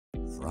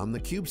from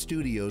theCUBE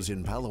studios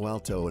in Palo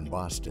Alto and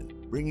Boston,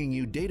 bringing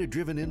you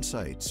data-driven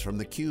insights from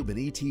theCUBE and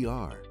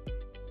ETR.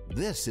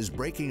 This is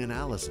Breaking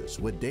Analysis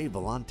with Dave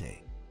Vellante.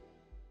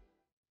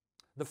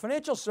 The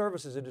financial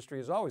services industry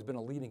has always been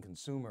a leading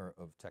consumer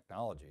of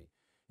technology.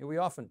 We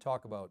often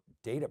talk about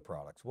data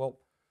products. Well,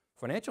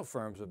 financial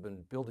firms have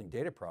been building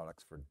data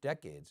products for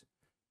decades.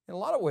 In a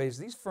lot of ways,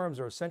 these firms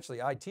are essentially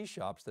IT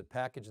shops that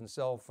package and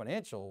sell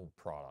financial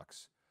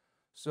products.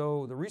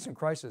 So the recent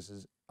crisis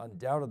is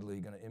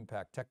undoubtedly going to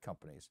impact tech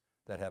companies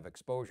that have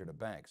exposure to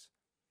banks.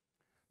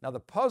 Now the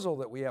puzzle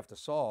that we have to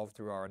solve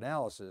through our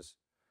analysis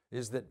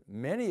is that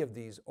many of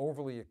these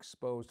overly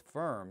exposed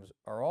firms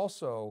are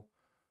also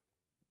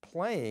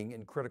playing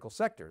in critical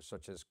sectors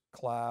such as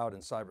cloud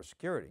and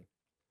cybersecurity.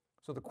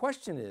 So the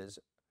question is,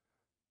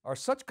 are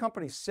such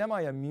companies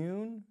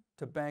semi-immune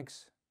to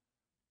banks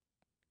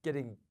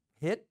getting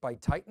hit by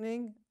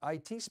tightening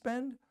IT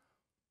spend?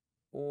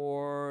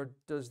 Or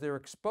does their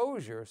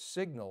exposure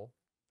signal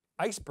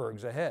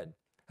icebergs ahead?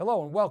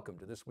 Hello and welcome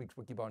to this week's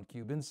Wikibon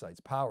CUBE Insights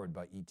powered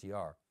by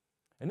ETR.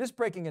 In this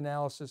breaking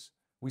analysis,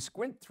 we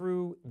squint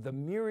through the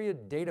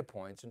myriad data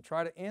points and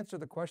try to answer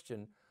the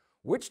question,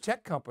 which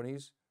tech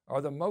companies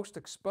are the most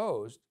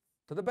exposed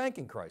to the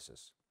banking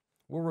crisis?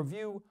 We'll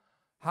review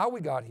how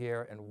we got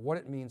here and what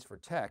it means for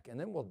tech, and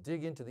then we'll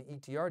dig into the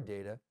ETR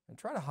data and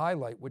try to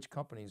highlight which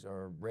companies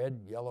are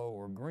red, yellow,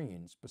 or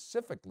green,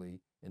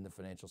 specifically in the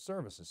financial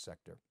services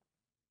sector.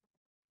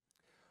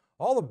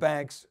 All the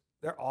banks,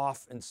 they're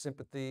off in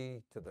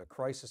sympathy to the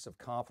crisis of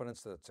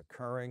confidence that's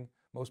occurring.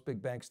 Most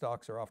big bank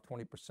stocks are off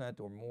 20%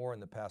 or more in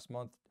the past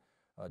month.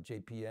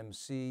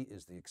 JPMC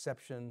is the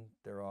exception.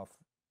 They're off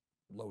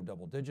low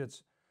double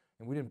digits.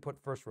 And we didn't put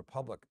First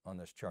Republic on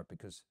this chart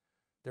because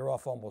they're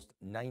off almost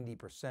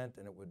 90%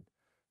 and it would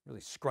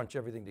really scrunch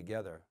everything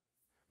together.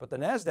 But the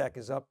NASDAQ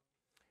is up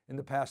in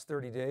the past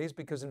 30 days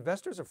because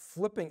investors are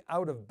flipping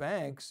out of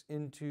banks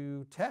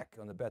into tech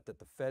on the bet that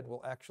the Fed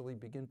will actually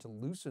begin to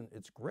loosen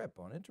its grip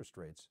on interest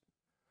rates.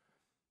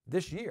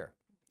 This year,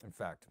 in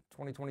fact,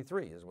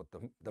 2023 is what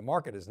the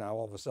market is now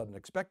all of a sudden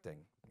expecting.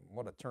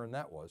 What a turn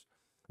that was.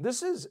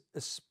 This has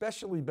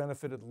especially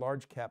benefited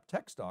large cap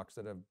tech stocks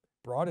that have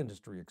broad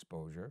industry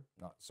exposure,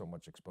 not so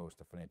much exposed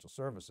to financial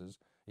services,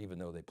 even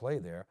though they play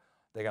there.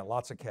 They got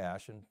lots of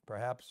cash and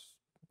perhaps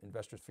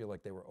investors feel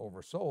like they were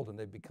oversold and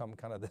they've become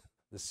kind of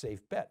the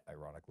safe bet,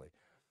 ironically.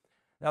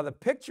 Now the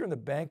picture in the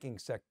banking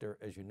sector,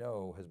 as you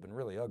know, has been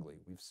really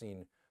ugly. We've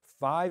seen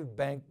 5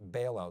 bank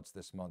bailouts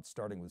this month,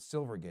 starting with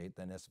Silvergate,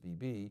 then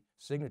SVB,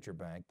 Signature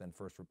Bank, then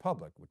First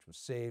Republic, which was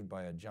saved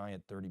by a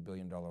giant $30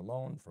 billion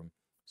loan from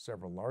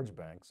several large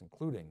banks,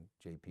 including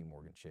JP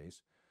Morgan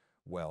Chase,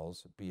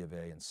 Wells, B of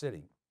A, and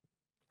Citi.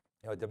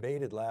 I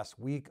debated last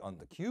week on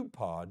the theCUBE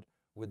pod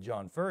with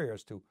John Furrier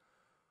as to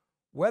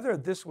whether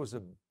this was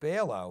a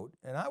bailout,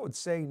 and I would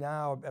say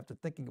now, after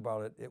thinking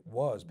about it, it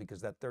was,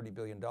 because that $30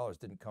 billion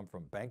didn't come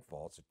from bank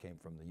vaults, it came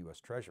from the US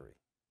Treasury.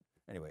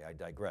 Anyway, I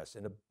digress.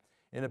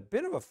 In a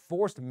bit of a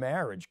forced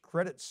marriage,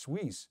 Credit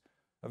Suisse,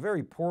 a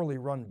very poorly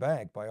run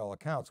bank by all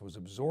accounts, was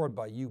absorbed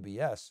by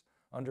UBS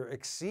under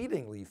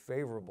exceedingly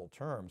favorable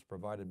terms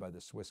provided by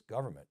the Swiss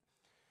government.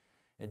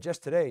 And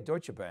just today,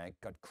 Deutsche Bank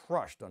got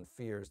crushed on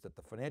fears that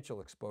the financial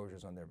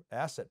exposures on their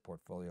asset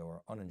portfolio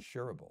are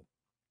uninsurable.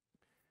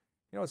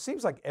 You know, it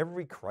seems like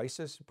every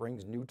crisis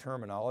brings new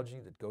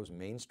terminology that goes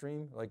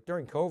mainstream. Like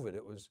during COVID,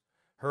 it was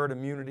herd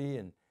immunity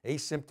and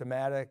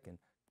asymptomatic and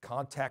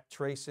contact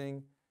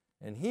tracing.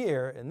 And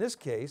here, in this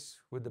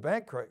case, with the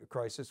bank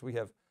crisis, we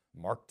have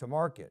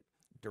mark-to-market,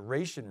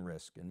 duration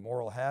risk, and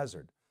moral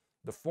hazard.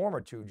 The former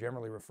two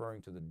generally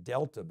referring to the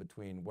delta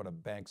between what a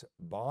bank's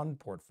bond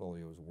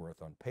portfolio is worth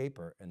on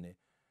paper and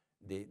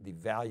the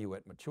value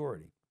at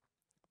maturity.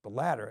 The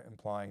latter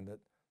implying that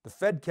the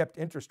Fed kept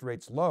interest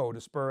rates low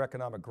to spur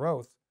economic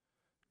growth,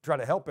 try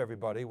to help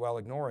everybody while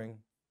ignoring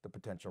the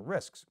potential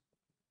risks.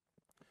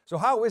 So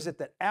how is it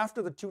that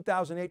after the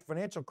 2008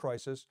 financial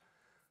crisis,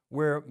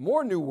 where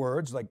more new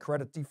words like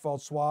credit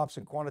default swaps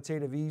and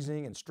quantitative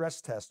easing and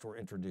stress tests were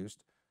introduced,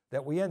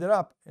 that we ended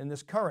up in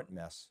this current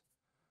mess?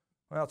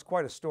 Well, it's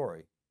quite a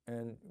story.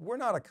 And we're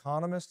not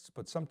economists,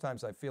 but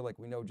sometimes I feel like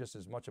we know just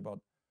as much about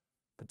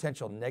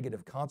potential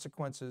negative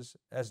consequences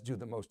as do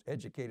the most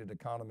educated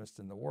economists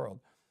in the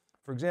world.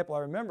 For example, I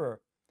remember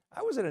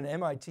I was at an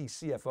MIT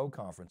CFO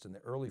conference in the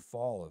early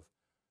fall of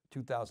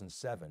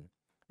 2007,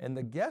 and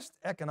the guest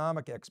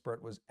economic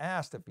expert was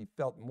asked if he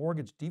felt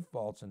mortgage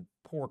defaults and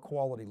poor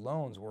quality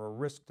loans were a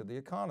risk to the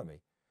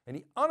economy. And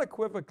he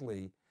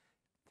unequivocally,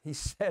 he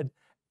said,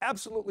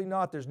 absolutely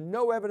not. There's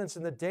no evidence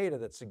in the data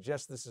that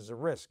suggests this is a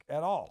risk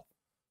at all.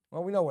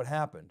 Well, we know what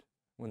happened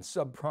when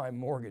subprime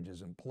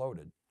mortgages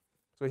imploded.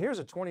 So here's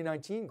a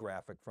 2019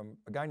 graphic from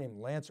a guy named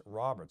Lance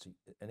Roberts,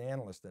 an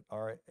analyst at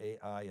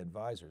RAI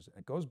Advisors.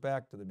 It goes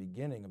back to the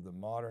beginning of the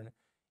modern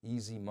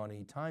easy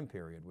money time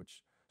period,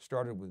 which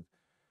started with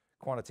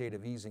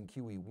quantitative easing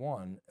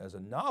QE1 as a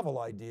novel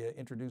idea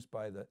introduced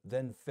by the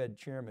then Fed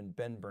chairman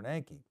Ben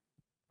Bernanke.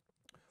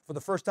 For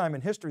the first time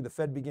in history, the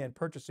Fed began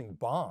purchasing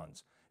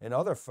bonds and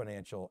other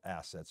financial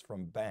assets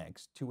from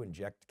banks to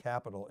inject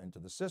capital into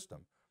the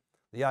system.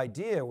 The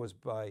idea was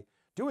by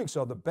doing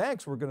so, the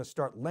banks were going to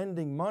start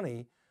lending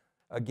money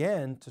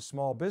again to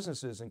small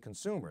businesses and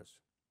consumers.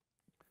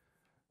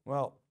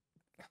 Well,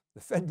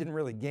 the Fed didn't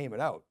really game it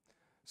out.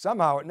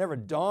 Somehow it never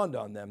dawned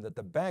on them that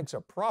the banks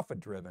are profit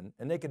driven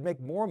and they could make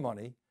more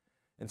money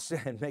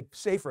and make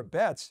safer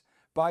bets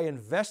by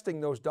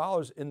investing those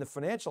dollars in the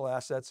financial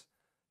assets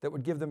that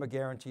would give them a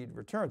guaranteed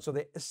return. So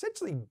they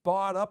essentially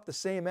bought up the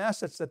same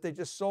assets that they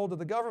just sold to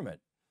the government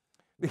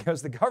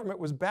because the government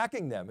was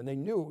backing them and they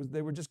knew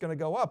they were just going to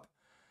go up.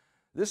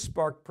 This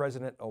sparked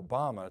President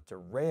Obama to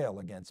rail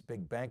against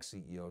big bank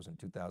CEOs in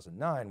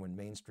 2009 when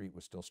Main Street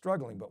was still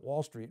struggling, but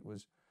Wall Street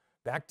was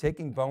back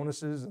taking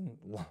bonuses and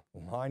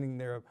lining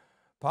their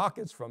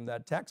pockets from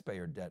that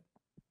taxpayer debt.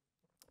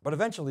 But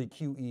eventually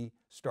QE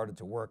started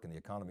to work and the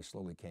economy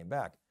slowly came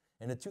back.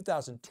 And in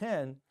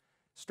 2010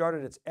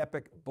 started its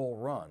epic bull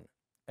run.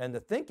 And the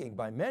thinking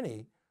by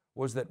many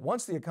was that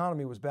once the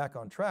economy was back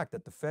on track,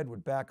 that the Fed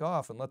would back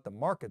off and let the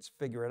markets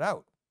figure it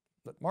out.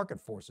 Let market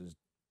forces,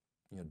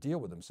 deal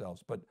with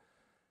themselves. But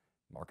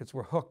markets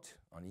were hooked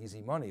on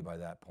easy money by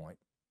that point.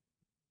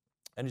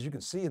 And as you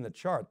can see in the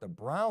chart, the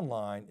brown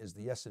line is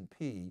the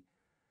S&P.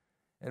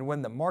 And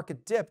when the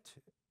market dipped,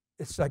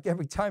 it's like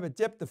every time it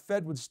dipped, the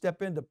Fed would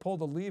step in to pull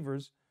the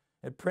levers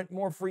and print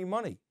more free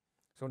money.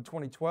 So in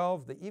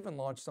 2012, they even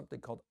launched something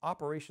called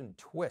Operation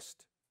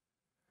Twist,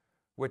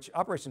 which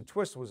Operation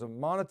Twist was a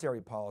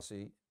monetary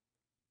policy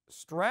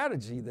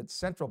strategy that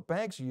central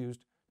banks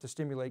used to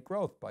stimulate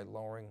growth by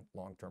lowering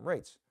long-term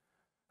rates.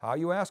 How,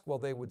 you ask? Well,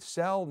 they would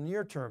sell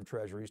near-term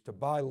treasuries to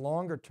buy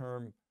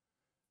longer-term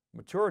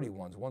maturity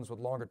ones with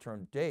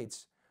longer-term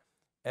dates,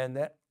 and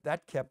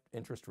that kept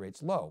interest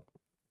rates low.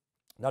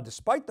 Now,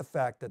 despite the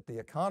fact that the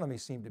economy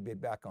seemed to be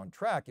back on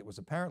track, it was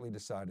apparently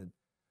decided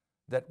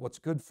that what's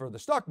good for the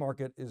stock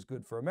market is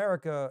good for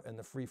America, and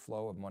the free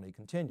flow of money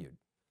continued.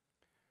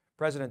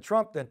 President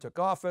Trump then took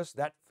office.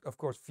 That, of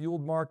course,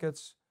 fueled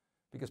markets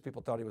because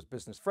people thought he was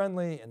business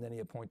friendly, and then he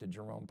appointed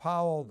Jerome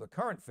Powell, the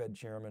current Fed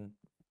chairman,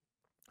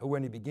 who,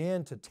 when he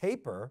began to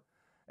taper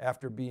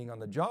after being on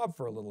the job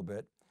for a little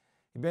bit,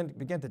 he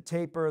began to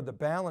taper the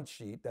balance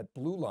sheet, that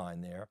blue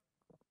line there.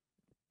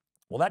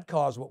 Well, that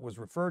caused what was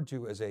referred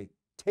to as a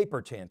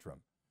taper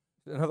tantrum.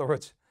 In other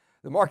words,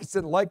 the markets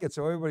didn't like it,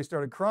 so everybody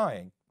started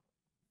crying.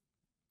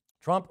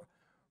 Trump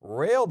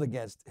railed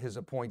against his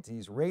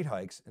appointees' rate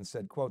hikes and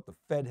said, quote, "The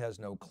Fed has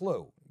no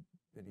clue."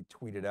 And he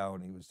tweeted out,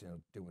 and he was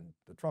doing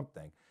the Trump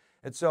thing.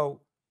 And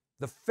so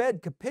the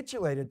Fed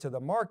capitulated to the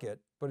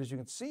market, but as you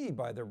can see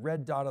by the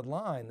red dotted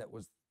line,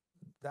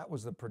 that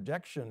was the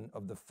projection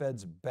of the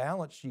Fed's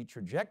balance sheet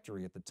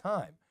trajectory at the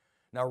time.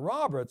 Now,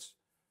 Roberts,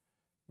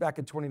 back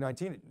in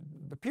 2019, it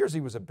appears he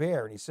was a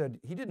bear, and he said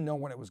he didn't know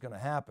when it was going to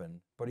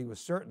happen, but he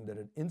was certain that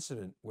an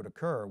incident would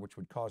occur which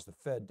would cause the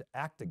Fed to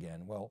act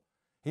again. Well,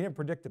 he didn't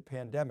predict a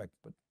pandemic,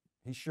 but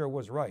he sure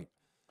was right.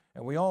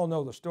 And we all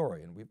know the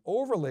story, and we've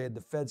overlaid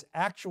the Fed's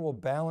actual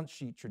balance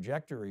sheet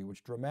trajectory,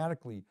 which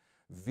dramatically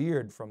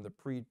veered from the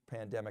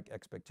pre-pandemic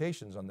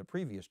expectations on the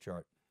previous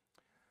chart.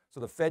 So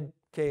the Fed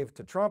caved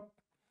to Trump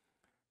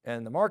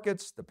and the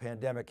markets. The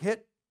pandemic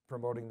hit,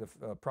 prompting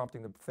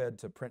the Fed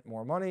to print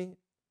more money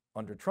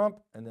under Trump,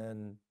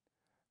 and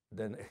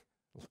then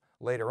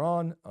later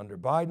on under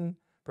Biden,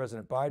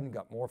 President Biden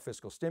got more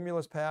fiscal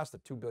stimulus passed, a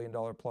 $2 billion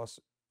plus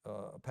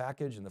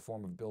package in the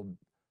form of Build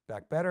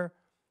Back Better,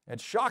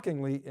 and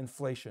shockingly,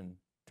 inflation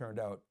turned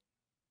out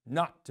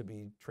not to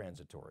be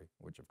transitory,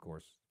 which of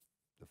course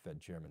the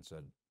Fed chairman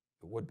said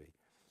it would be.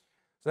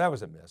 So that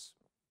was a miss.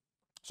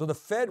 So the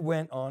Fed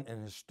went on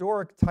an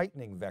historic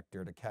tightening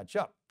vector to catch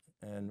up,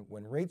 and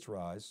when rates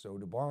rise, so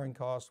do borrowing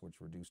costs,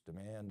 which reduce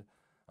demand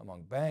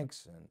among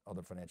banks and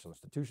other financial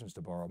institutions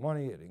to borrow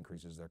money. It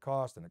increases their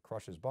cost and it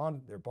crushes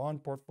their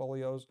bond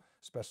portfolios,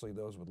 especially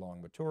those with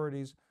long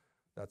maturities.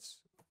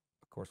 That's,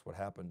 of course, what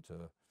happened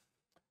to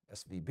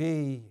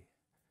SVB.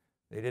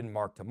 They didn't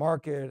mark to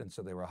market, and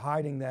so they were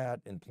hiding that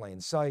in plain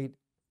sight.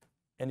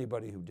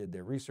 Anybody who did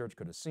their research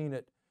could have seen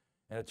it.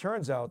 And it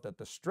turns out that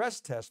the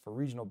stress test for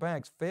regional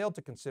banks failed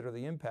to consider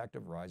the impact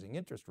of rising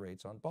interest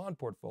rates on bond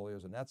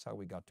portfolios, and that's how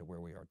we got to where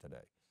we are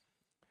today.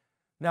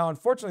 Now,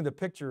 unfortunately, the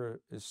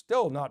picture is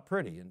still not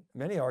pretty, and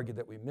many argue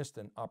that we missed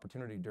an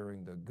opportunity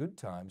during the good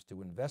times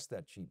to invest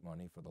that cheap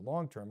money for the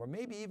long term, or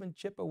maybe even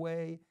chip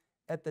away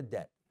at the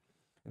debt.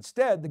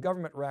 Instead, the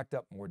government racked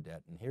up more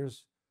debt, and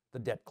here's the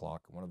debt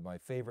clock, one of my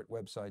favorite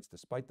websites,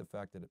 despite the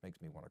fact that it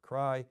makes me want to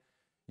cry.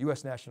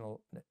 U.S.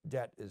 national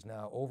debt is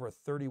now over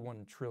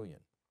 $31 trillion.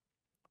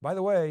 By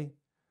the way,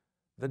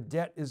 the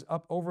debt is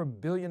up over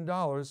 $1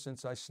 billion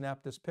since I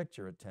snapped this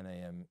picture at 10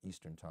 a.m.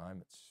 Eastern time.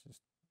 It's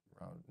just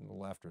around a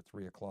little after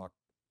 3 o'clock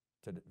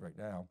right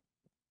now.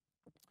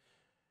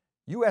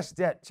 U.S.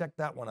 debt, check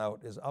that one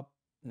out, is up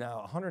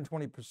now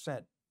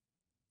 120%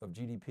 of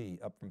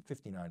GDP, up from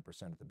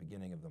 59% at the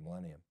beginning of the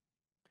millennium.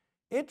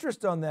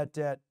 Interest on that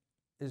debt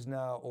is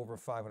now over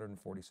 $547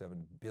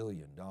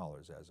 billion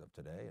as of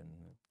today, and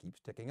it keeps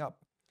ticking up.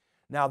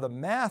 Now the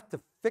math to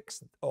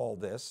fix all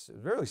this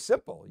is very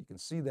simple. You can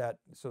see that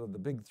sort of the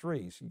big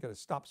three. So you got to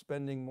stop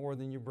spending more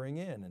than you bring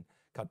in and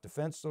cut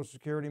defense, Social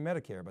Security,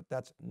 Medicare, but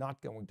that's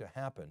not going to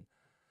happen.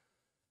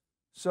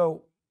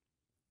 So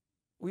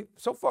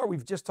far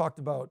we've just talked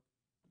about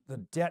the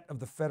debt of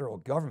the federal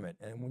government.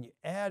 And when you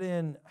add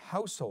in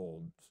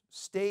households,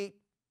 state,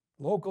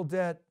 local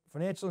debt,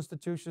 financial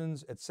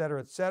institutions, et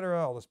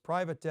cetera, all this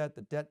private debt,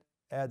 the debt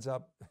adds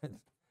up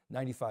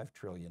 95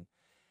 trillion.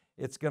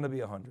 It's going to be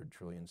 100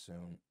 trillion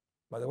soon.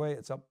 By the way,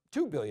 it's up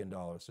 $2 billion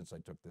since I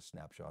took this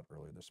snapshot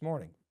earlier this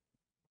morning.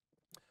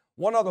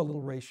 One other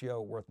little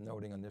ratio worth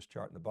noting on this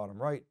chart in the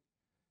bottom right,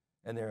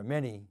 and there are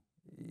many.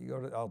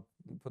 I'll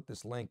put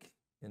this link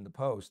in the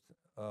post,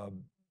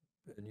 and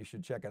you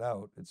should check it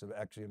out. It's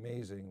actually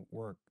amazing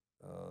work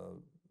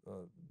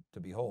to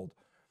behold.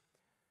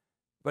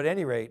 But at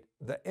any rate,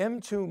 the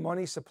M2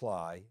 money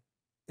supply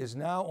is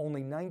now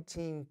only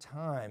 19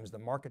 times the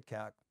market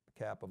cap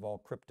of all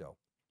crypto.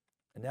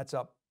 And that's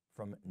up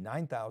from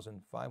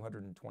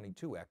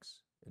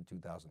 9,522x in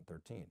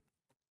 2013.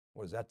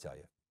 What does that tell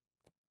you?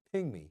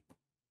 Ping me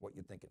what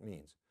you think it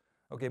means.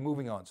 Okay,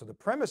 moving on. So the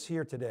premise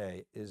here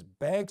today is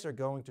banks are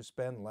going to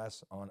spend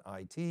less on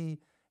IT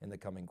in the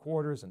coming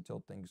quarters until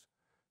things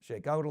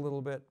shake out a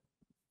little bit.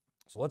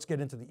 So let's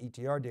get into the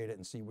ETR data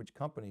and see which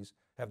companies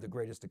have the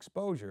greatest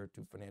exposure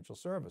to financial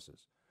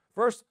services.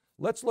 First,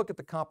 let's look at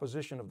the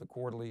composition of the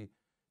quarterly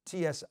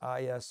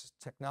TSIS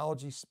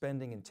Technology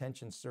Spending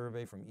Intention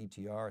Survey from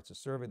ETR. It's a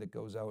survey that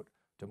goes out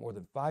to more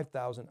than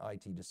 5,000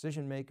 IT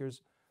decision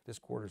makers. This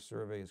quarter's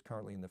survey is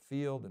currently in the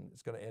field, and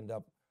it's going to end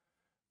up,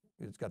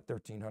 it's got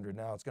 1,300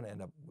 now, it's going to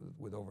end up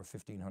with over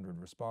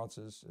 1,500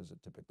 responses, as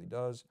it typically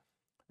does.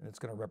 And it's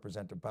going to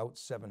represent about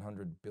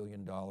 $700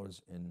 billion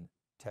in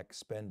tech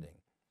spending.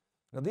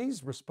 Now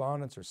these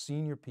respondents are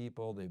senior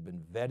people, they've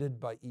been vetted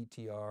by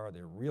ETR,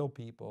 they're real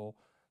people,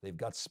 they've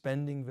got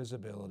spending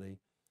visibility.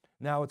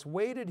 Now it's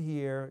weighted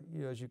here,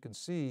 as you can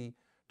see,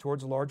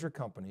 towards larger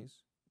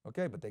companies,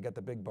 okay, but they got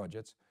the big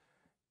budgets,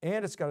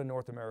 and it's got a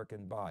North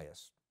American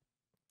bias.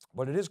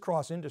 But it is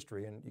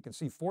cross-industry, and you can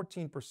see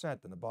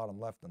 14% in the bottom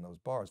left on those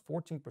bars,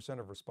 14%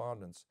 of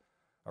respondents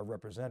are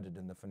represented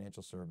in the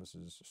financial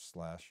services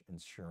 /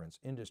 insurance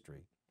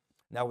industry.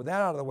 Now with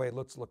that out of the way,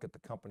 let's look at the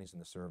companies in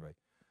the survey.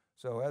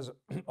 So as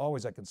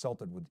always, I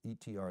consulted with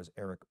ETR's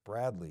Eric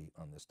Bradley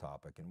on this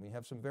topic, and we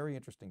have some very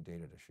interesting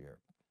data to share.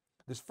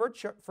 This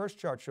first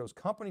chart shows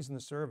companies in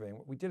the survey, and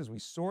what we did is we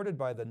sorted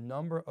by the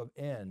number of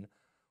N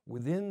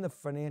within the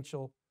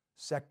financial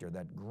sector,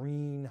 that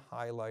green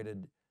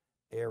highlighted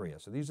area.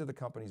 So these are the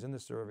companies in the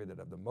survey that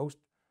have the most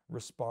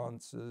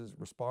respondents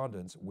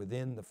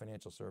within the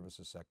financial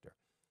services sector.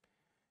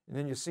 And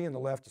then you see on the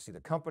left, you see the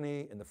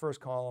company in the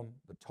first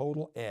column, the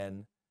total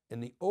N in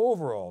the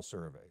overall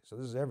survey. So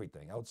this is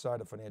everything outside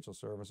of financial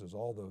services,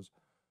 all those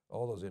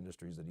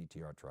industries that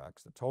ETR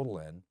tracks, the total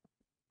N,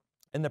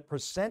 and the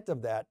percent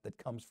of that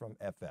comes from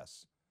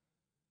FS.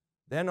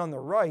 Then on the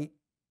right,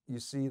 you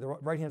see the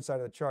right-hand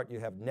side of the chart, you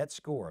have net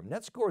score.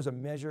 Net score is a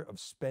measure of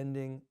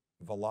spending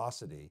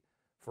velocity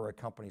for a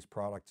company's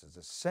products. It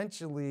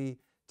essentially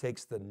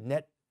takes the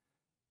net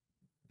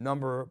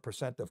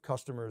percent of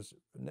customers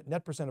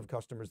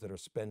that are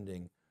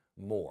spending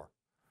more.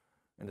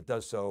 And it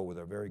does so with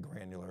a very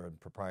granular and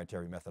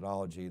proprietary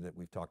methodology that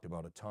we've talked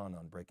about a ton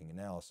on breaking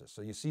analysis.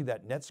 So you see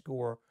that net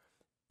score,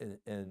 and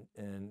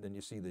then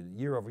you see the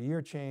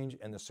year-over-year change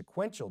and the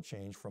sequential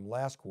change from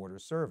last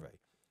quarter's survey.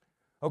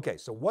 Okay,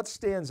 so what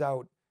stands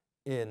out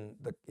in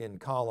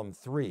column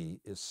 3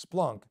 is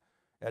Splunk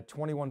at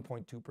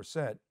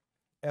 21.2%,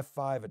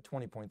 F5 at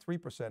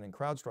 20.3%, and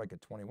CrowdStrike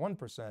at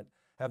 21%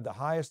 have the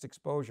highest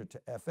exposure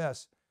to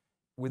FS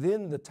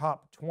within the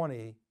top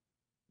 20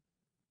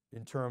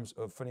 in terms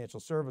of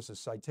financial services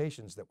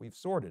citations that we've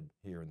sorted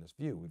here in this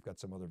view. We've got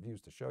some other views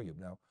to show you.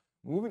 Now,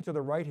 moving to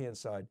the right-hand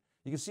side,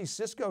 you can see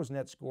Cisco's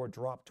net score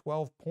dropped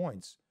 12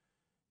 points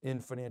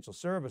in financial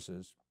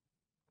services,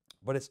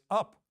 but it's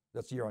up,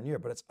 that's year on year,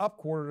 but it's up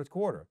quarter to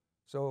quarter.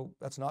 So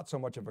that's not so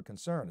much of a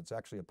concern. It's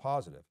actually a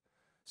positive.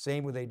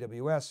 Same with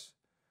AWS,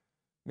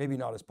 maybe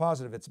not as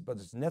positive, but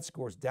its net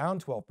score is down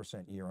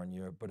 12% year on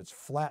year, but it's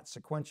flat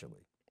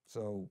sequentially.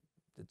 So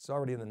it's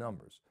already in the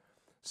numbers.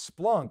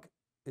 Splunk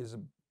is a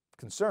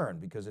concern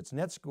because its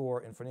net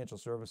score in financial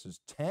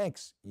services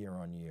tanks year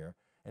on year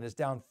and is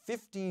down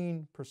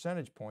 15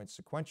 percentage points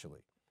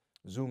sequentially.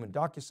 Zoom and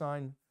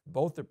DocuSign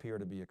both appear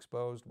to be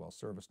exposed, while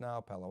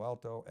ServiceNow, Palo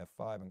Alto,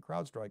 F5, and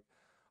CrowdStrike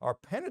are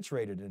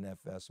penetrated in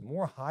FS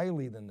more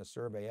highly than the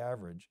survey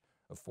average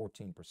of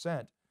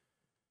 14%.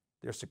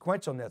 Their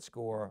sequential net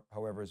score,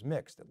 however, is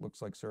mixed. It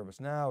looks like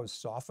ServiceNow is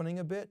softening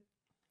a bit,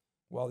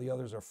 while the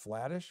others are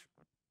flattish.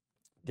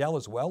 Dell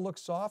as well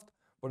looks soft,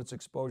 but its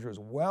exposure is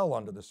well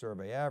under the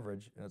survey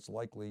average, and it's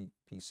likely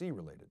PC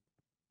related.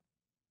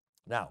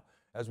 Now,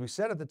 as we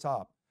said at the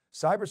top,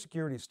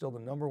 cybersecurity is still the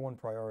 #1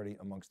 priority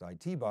amongst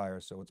IT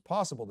buyers, so it's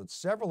possible that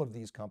several of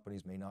these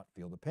companies may not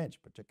feel the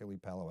pinch, particularly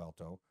Palo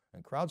Alto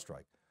and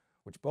CrowdStrike,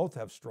 which both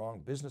have strong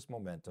business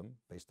momentum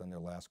based on their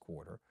last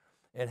quarter,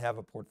 and have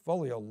a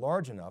portfolio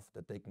large enough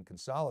that they can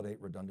consolidate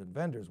redundant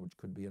vendors, which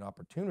could be an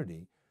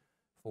opportunity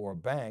for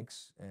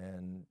banks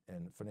and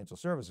financial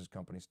services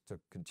companies to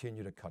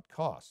continue to cut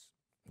costs.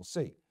 We'll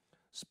see.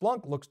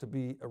 Splunk looks to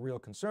be a real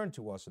concern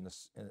to us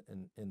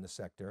in the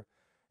sector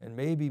and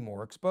may be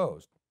more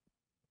exposed.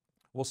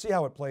 We'll see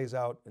how it plays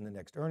out in the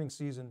next earnings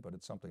season, but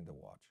it's something to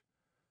watch.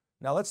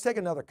 Now let's take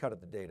another cut at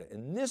the data.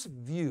 In this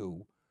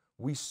view,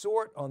 we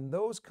sort on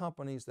those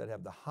companies that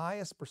have the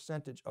highest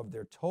percentage of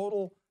their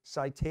total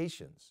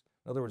citations.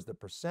 In other words, the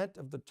percent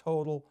of the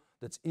total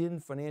that's in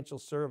financial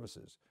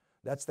services.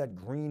 That's that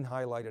green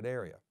highlighted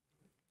area.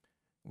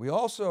 We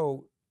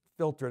also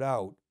filtered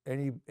out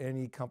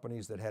any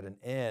companies that had an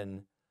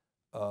N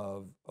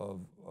of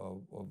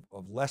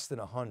less than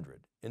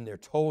 100 in their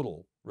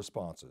total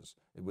responses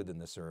within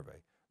the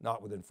survey,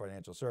 not within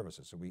financial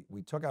services. So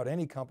we took out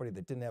any company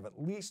that didn't have at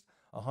least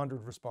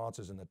 100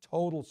 responses in the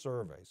total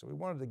survey. So we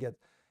wanted to get,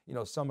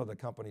 some of the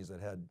companies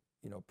that had,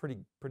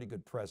 pretty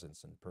good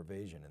presence and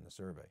pervasion in the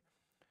survey.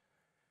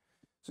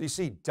 So you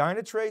see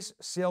Dynatrace,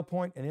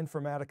 SailPoint, and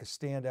Informatica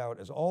stand out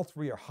as all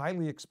three are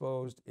highly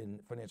exposed in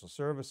financial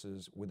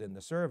services within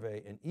the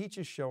survey, and each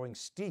is showing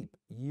steep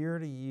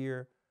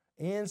year-to-year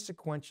and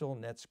sequential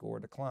net score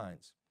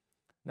declines.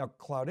 Now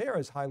Cloudera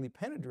is highly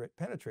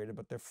penetrated,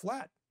 but they're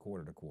flat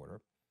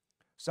quarter-to-quarter.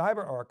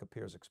 CyberArk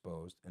appears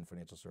exposed in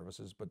financial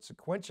services, but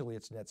sequentially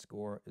its net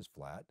score is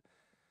flat.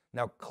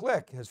 Now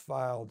Click has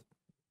filed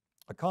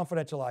a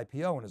confidential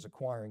IPO and is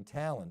acquiring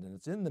talent, and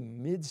it's in the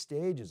mid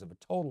stages of a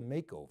total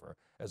makeover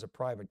as a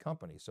private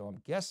company. So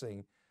I'm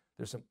guessing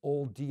there's some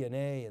old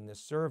DNA in this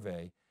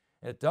survey,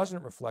 and it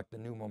doesn't reflect the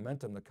new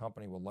momentum the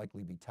company will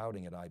likely be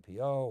touting at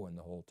IPO and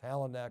the whole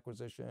talent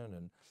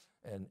acquisition,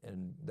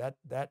 and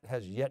that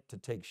has yet to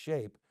take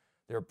shape.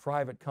 They're a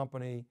private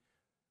company.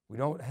 We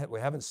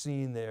haven't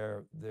seen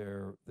their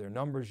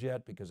numbers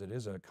yet because it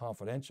is a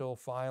confidential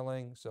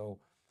filing. So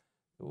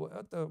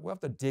we'll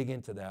have to dig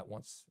into that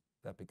once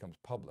that becomes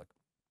public.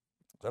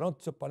 So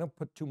I don't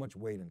put too much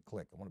weight in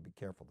Click. I want to be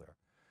careful there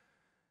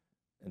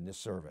in this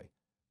survey.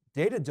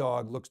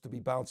 Datadog looks to be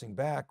bouncing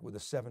back with a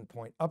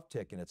 7-point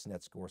uptick in its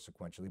net score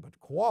sequentially, but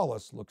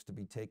Qualys looks to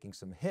be taking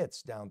some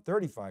hits, down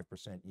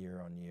 35%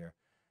 year on year,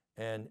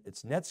 and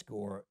its net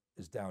score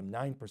is down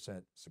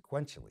 9%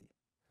 sequentially.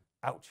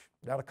 Ouch.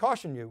 Now to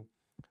caution you,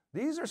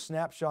 these are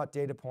snapshot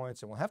data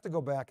points, and we'll have to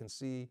go back and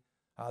see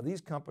how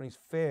these companies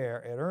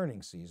fare at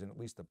earnings season. At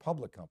least the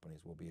public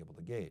companies will be able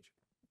to gauge.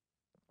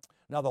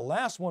 Now the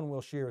last one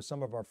we'll share is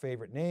some of our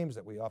favorite names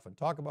that we often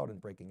talk about in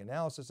breaking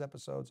analysis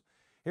episodes.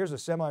 Here's a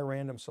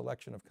semi-random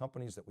selection of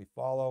companies that we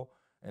follow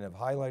and have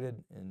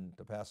highlighted in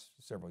the past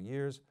several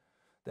years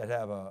that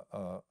have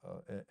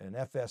an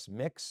FS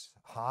mix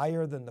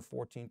higher than the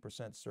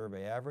 14%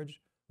 survey average.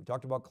 We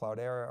talked about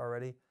Cloudera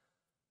already.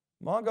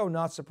 Mongo,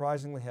 not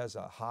surprisingly, has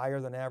a higher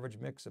than average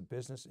mix of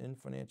business in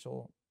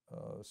financial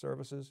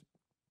services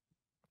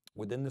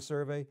within the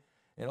survey,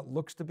 and it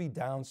looks to be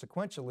down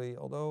sequentially,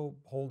 although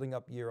holding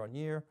up year on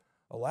year.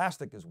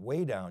 Elastic is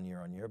way down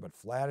year on year, but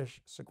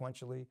flattish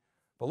sequentially.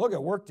 But look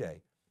at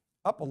Workday,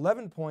 up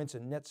 11 points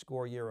in net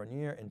score year on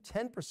year and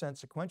 10%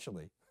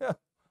 sequentially.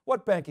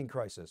 What banking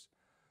crisis?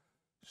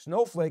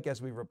 Snowflake,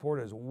 as we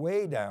reported, is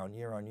way down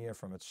year on year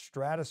from its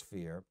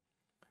stratosphere,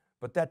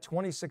 but that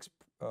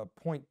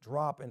 26-point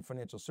drop in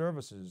financial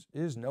services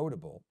is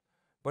notable,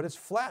 but it's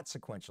flat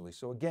sequentially.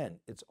 So again,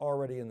 it's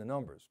already in the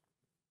numbers.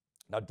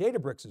 Now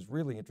Databricks is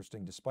really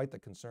interesting despite the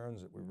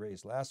concerns that we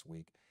raised last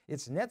week.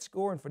 Its net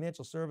score in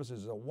financial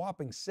services is a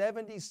whopping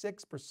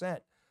 76%,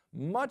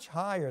 much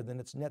higher than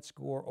its net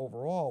score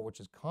overall, which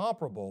is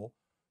comparable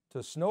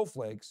to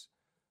Snowflake's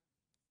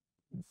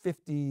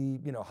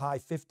high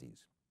 50s.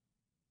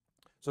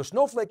 So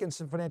Snowflake in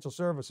financial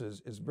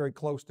services is very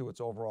close to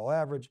its overall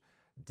average.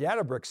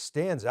 Databricks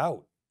stands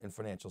out in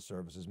financial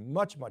services,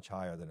 much, much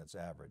higher than its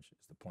average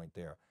is the point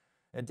there.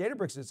 And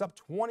Databricks is up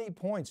 20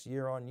 points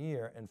year on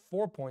year and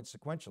 4 points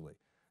sequentially.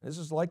 And this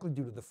is likely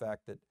due to the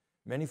fact that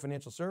many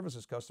financial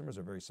services customers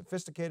are very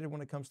sophisticated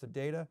when it comes to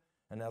data,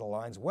 and that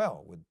aligns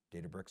well with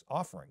Databricks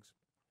offerings.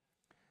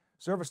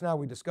 ServiceNow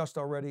we discussed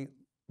already,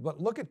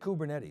 but look at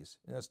Kubernetes.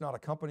 It's not a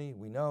company,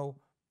 we know,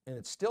 and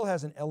it still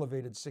has an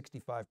elevated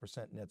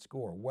 65% net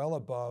score, well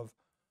above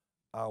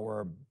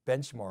our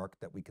benchmark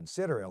that we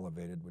consider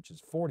elevated, which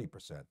is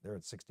 40%. They're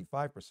at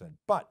 65%,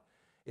 but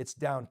it's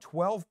down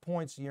 12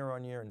 points year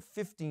on year and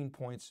 15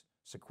 points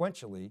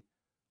sequentially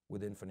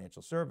within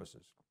financial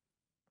services.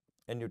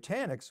 And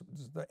Nutanix,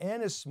 the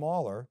N is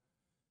smaller,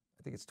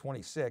 I think it's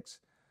 26,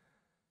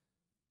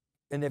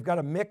 and they've got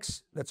a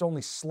mix that's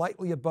only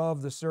slightly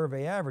above the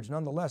survey average,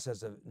 nonetheless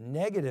has a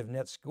negative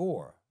net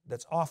score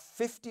that's off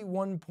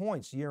 51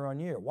 points year on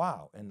year.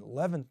 Wow, and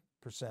 11%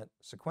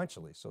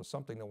 sequentially, so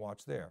something to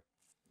watch there.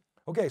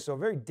 Okay, so a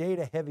very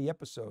data heavy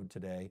episode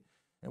today,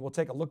 and we'll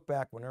take a look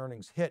back when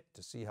earnings hit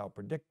to see how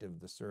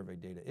predictive the survey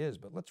data is,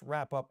 but let's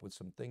wrap up with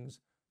some things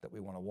that we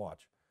want to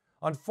watch.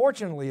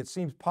 Unfortunately, it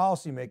seems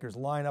policymakers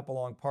line up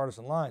along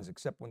partisan lines,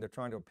 except when they're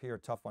trying to appear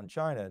tough on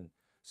China and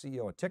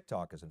CEO of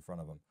TikTok is in front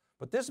of them.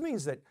 But this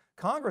means that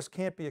Congress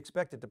can't be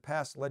expected to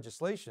pass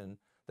legislation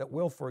that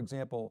will, for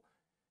example,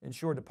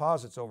 ensure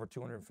deposits over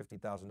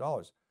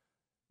 $250,000.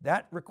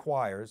 That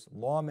requires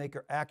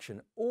lawmaker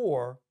action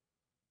or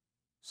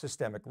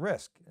systemic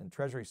risk. And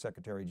Treasury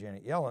Secretary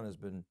Janet Yellen has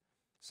been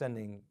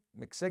sending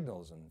mixed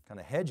signals and kind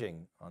of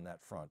hedging on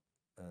that front.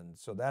 And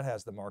so that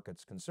has the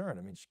markets concerned.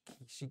 I mean,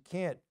 she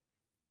can't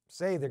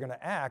say they're going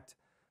to act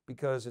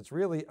because it's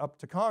really up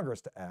to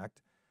Congress to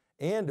act,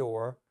 and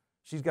or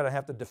she's got to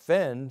have to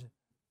defend,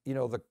 you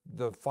know,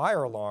 the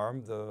fire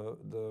alarm,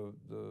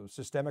 the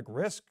systemic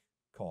risk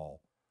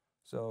call.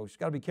 So she's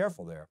got to be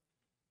careful there.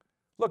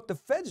 Look, the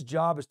Fed's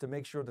job is to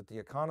make sure that the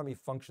economy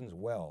functions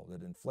well,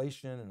 that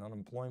inflation and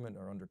unemployment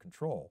are under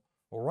control.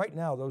 Well, right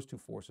now, those two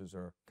forces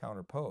are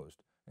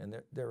counterposed,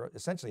 and they're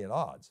essentially at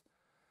odds.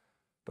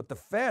 But the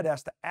Fed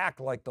has to act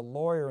like the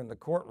lawyer in the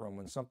courtroom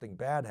when something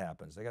bad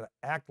happens. They got to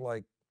act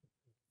like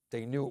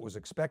they knew it was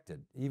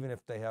expected, even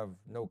if they have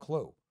no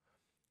clue.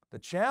 The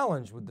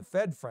challenge with the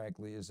Fed,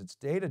 frankly, is it's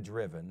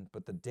data-driven,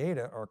 but the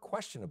data are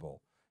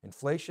questionable.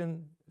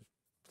 Inflation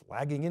is a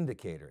lagging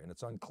indicator, and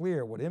it's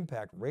unclear what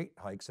impact rate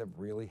hikes have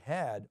really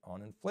had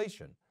on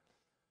inflation.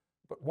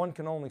 But one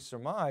can only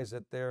surmise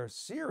that they're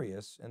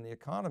serious, and the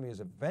economy is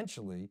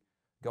eventually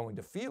going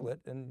to feel it,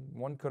 and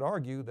one could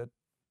argue that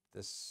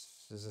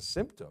this is a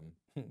symptom.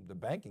 The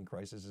banking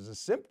crisis is a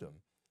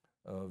symptom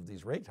of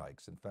these rate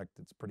hikes. In fact,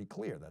 it's pretty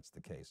clear that's the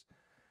case.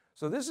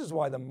 So this is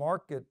why the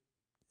market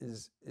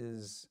is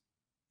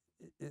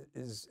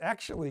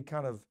actually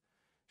kind of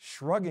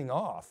shrugging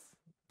off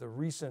the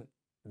recent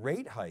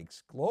rate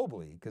hikes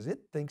globally because it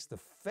thinks the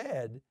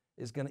Fed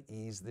is going to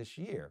ease this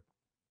year.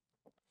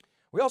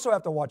 We also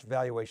have to watch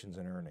valuations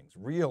and earnings,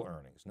 real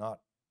earnings, not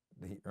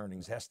the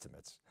earnings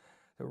estimates.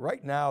 So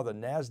right now, the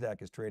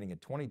NASDAQ is trading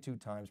at 22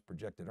 times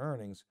projected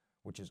earnings,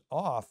 which is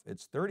off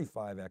its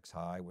 35x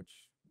high,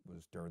 which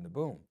was during the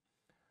boom.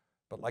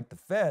 But like the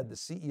Fed, the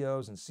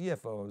CEOs and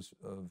CFOs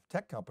of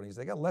tech companies,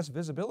 they got less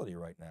visibility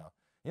right now.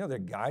 You know, they're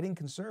guiding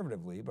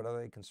conservatively, but are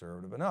they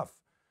conservative enough?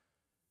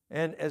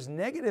 And as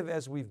negative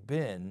as we've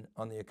been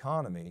on the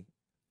economy,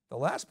 the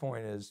last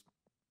point is,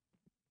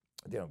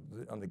 you know,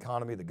 on the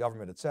economy, the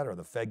government, et cetera,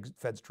 the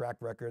Fed's track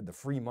record, the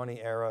free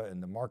money era,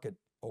 and the market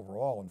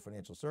overall in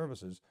financial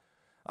services,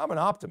 I'm an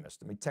optimist.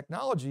 I mean,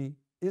 technology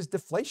is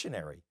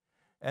deflationary.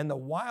 And the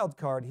wild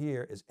card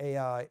here is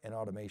AI and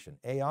automation.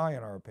 AI,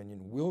 in our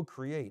opinion, will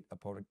create a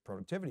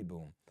productivity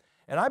boom.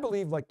 And I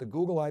believe like the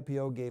Google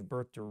IPO gave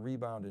birth to a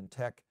rebound in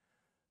tech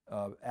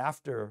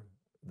after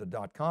the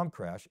dot-com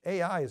crash,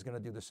 AI is going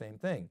to do the same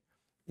thing.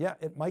 Yeah,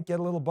 it might get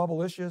a little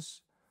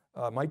bubblicious,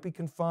 might be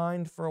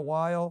confined for a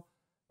while,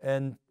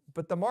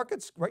 but the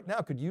markets right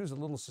now could use a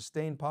little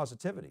sustained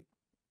positivity.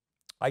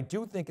 I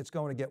do think it's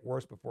going to get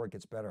worse before it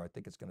gets better. I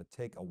think it's going to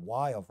take a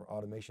while for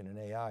automation and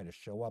AI to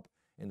show up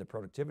in the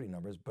productivity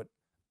numbers, but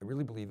I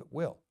really believe it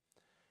will.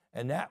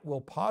 And that will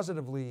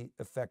positively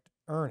affect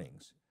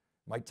earnings.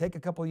 Might take a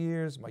couple of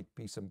years, might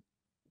be some,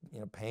 you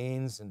know,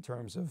 pains in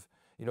terms of,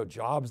 you know,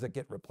 jobs that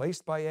get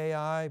replaced by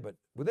AI, but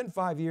within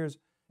 5 years,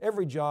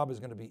 every job is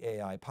going to be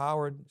AI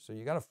powered. So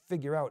you got to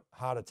figure out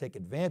how to take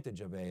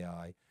advantage of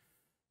AI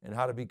and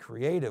how to be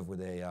creative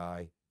with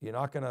AI. You're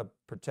not going to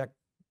protect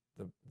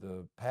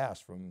the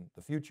past from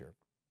the future.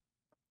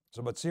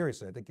 So, but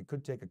seriously, I think it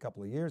could take a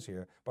couple of years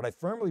here, but I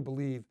firmly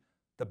believe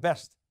the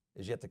best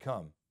is yet to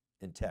come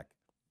in tech.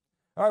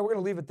 All right, we're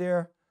going to leave it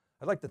there.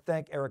 I'd like to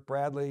thank Eric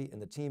Bradley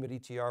and the team at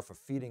ETR for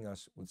feeding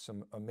us with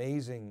some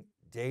amazing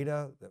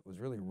data that was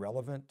really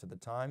relevant to the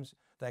times.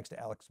 Thanks to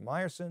Alex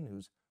Meyerson,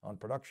 who's on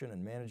production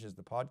and manages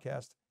the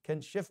podcast. Ken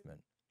Schiffman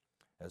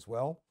as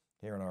well.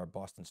 Here in our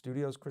Boston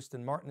studios,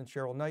 Kristen Martin and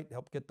Cheryl Knight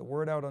help get the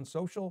word out on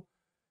social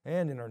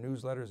and in our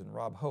newsletters, and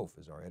Rob Hof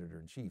is our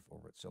editor-in-chief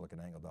over at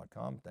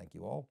SiliconANGLE.com. Thank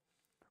you all.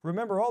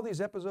 Remember, all these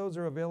episodes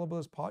are available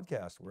as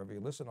podcasts. Wherever you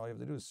listen, all you have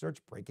to do is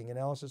search Breaking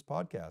Analysis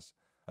Podcasts.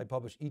 I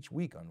publish each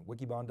week on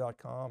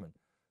wikibon.com and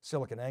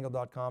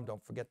SiliconANGLE.com.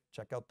 Don't forget to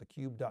check out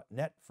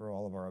theCUBE.net for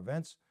all of our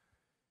events.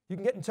 You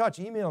can get in touch.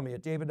 Email me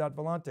at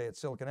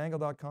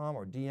david.vellante@SiliconANGLE.com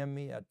or DM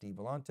me at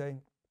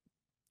dvellante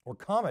or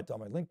comment on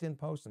my LinkedIn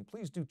post. And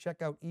please do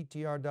check out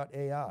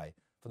etr.ai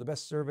for the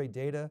best survey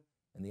data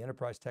in the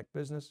enterprise tech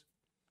business.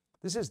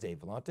 This is Dave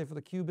Vellante for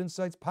theCUBE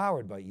Insights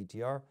powered by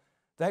ETR.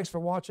 Thanks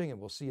for watching, and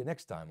we'll see you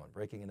next time on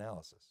Breaking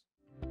Analysis.